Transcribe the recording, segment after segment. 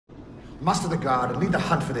Muster the guard and lead the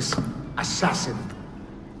hunt for this assassin.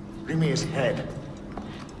 Bring me his head.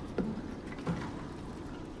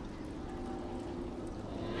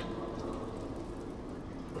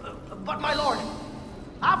 But my lord,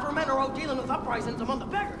 our men are out dealing with uprisings among the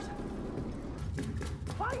beggars.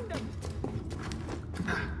 Find them!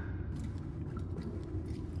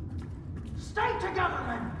 Stay together,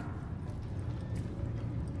 men!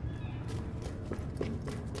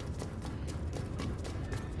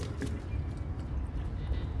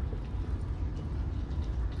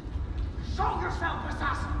 Show yourself,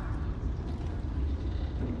 assassin!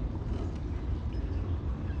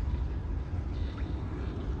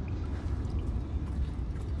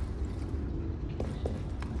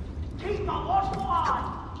 Keep a watchful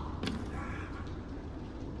eye!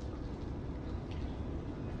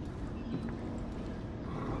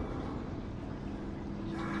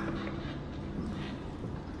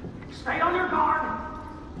 Stay on your guard!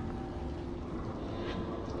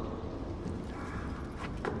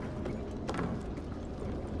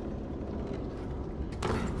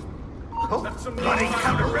 Oh, bloody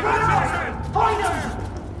counter-revolution! Find him!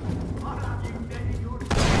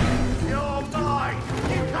 You're mine!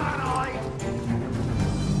 You can't hide!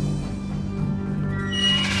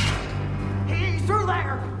 He's through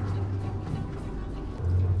there!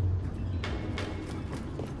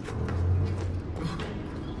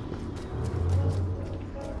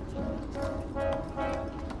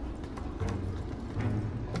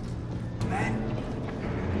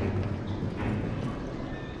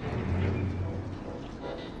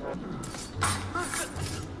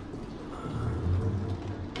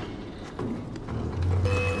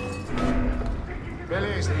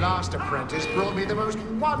 Billy's last apprentice brought me the most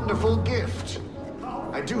wonderful gift.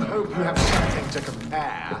 I do hope you have something to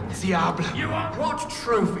compare. Diable! You want what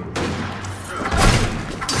trophy?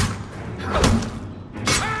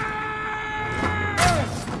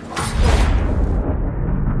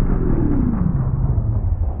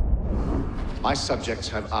 My subjects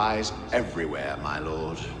have eyes everywhere, my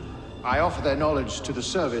lord. I offer their knowledge to the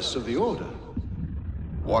service of the Order.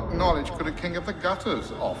 What knowledge could a king of the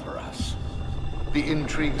gutters offer us? The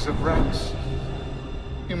intrigues of rats.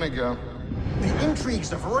 You may go. The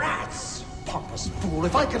intrigues of rats! Pompous fool,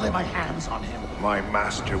 if I could lay my hands on him. My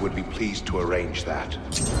master would be pleased to arrange that.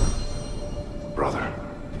 Brother.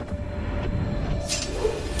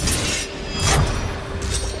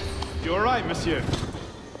 You all right, monsieur?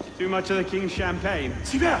 Too much of the king's champagne?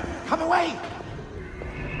 Sylvain, come away!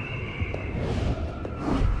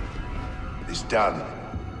 It is done.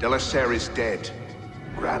 Delaserre is dead.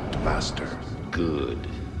 Grand Master. Good.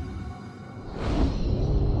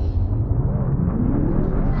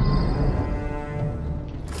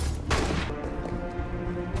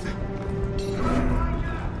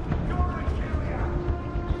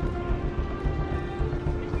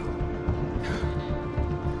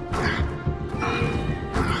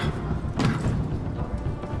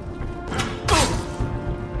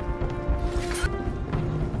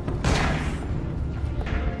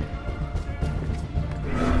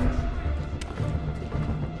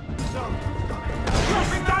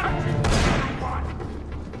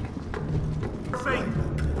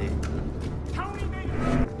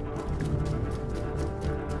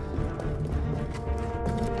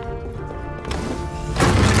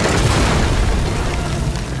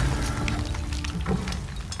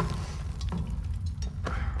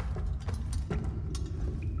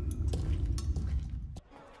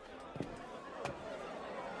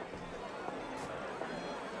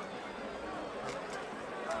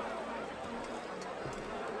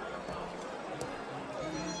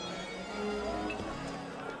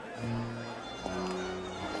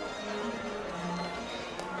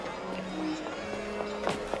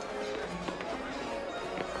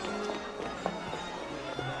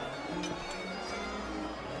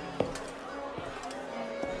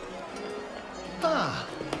 Ah,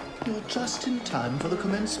 you're just in time for the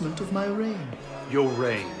commencement of my reign. Your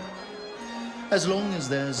reign? As long as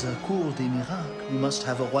there's a Cour des Miracles, we must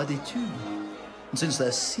have a Roi des Thunes. And since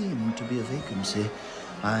there seemed to be a vacancy,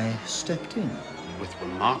 I stepped in. With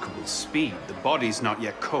remarkable speed. The body's not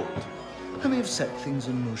yet cold. I may have set things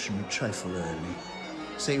in motion a trifle early.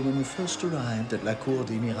 Say, when we first arrived at La Cour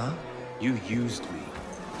des Miracles. You used me.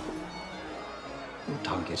 Your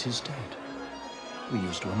target is dead. We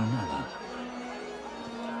used one another.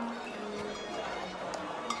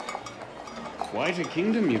 Quite a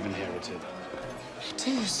kingdom you've inherited. It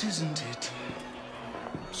is, isn't it?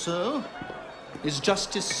 So, is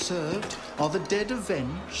justice served? Are the dead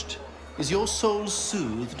avenged? Is your soul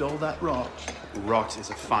soothed, all that rot? Rot is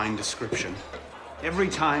a fine description. Every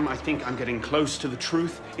time I think I'm getting close to the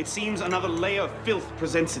truth, it seems another layer of filth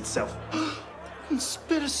presents itself.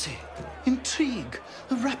 Conspiracy, intrigue,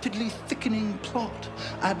 a rapidly thickening plot.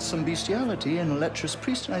 Add some bestiality and a lecherous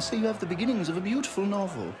priest, and I say you have the beginnings of a beautiful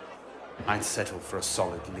novel. I'd settle for a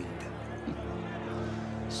solid lead.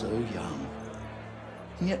 So young,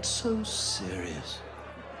 and yet so serious.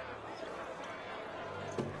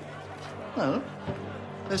 Well,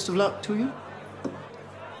 best of luck to you.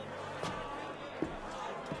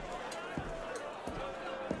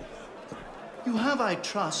 You have, I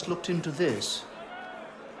trust, looked into this.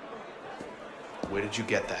 Where did you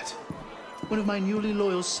get that? One of my newly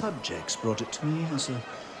loyal subjects brought it to me as a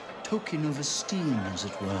token of esteem, as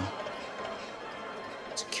it were.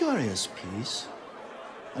 It's a curious piece.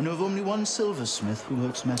 I know of only one silversmith who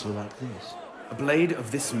works metal like this. A blade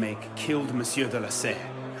of this make killed Monsieur de la Serre.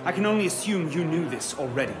 I can only assume you knew this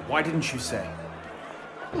already. Why didn't you say?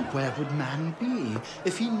 Well, where would man be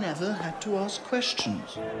if he never had to ask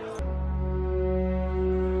questions?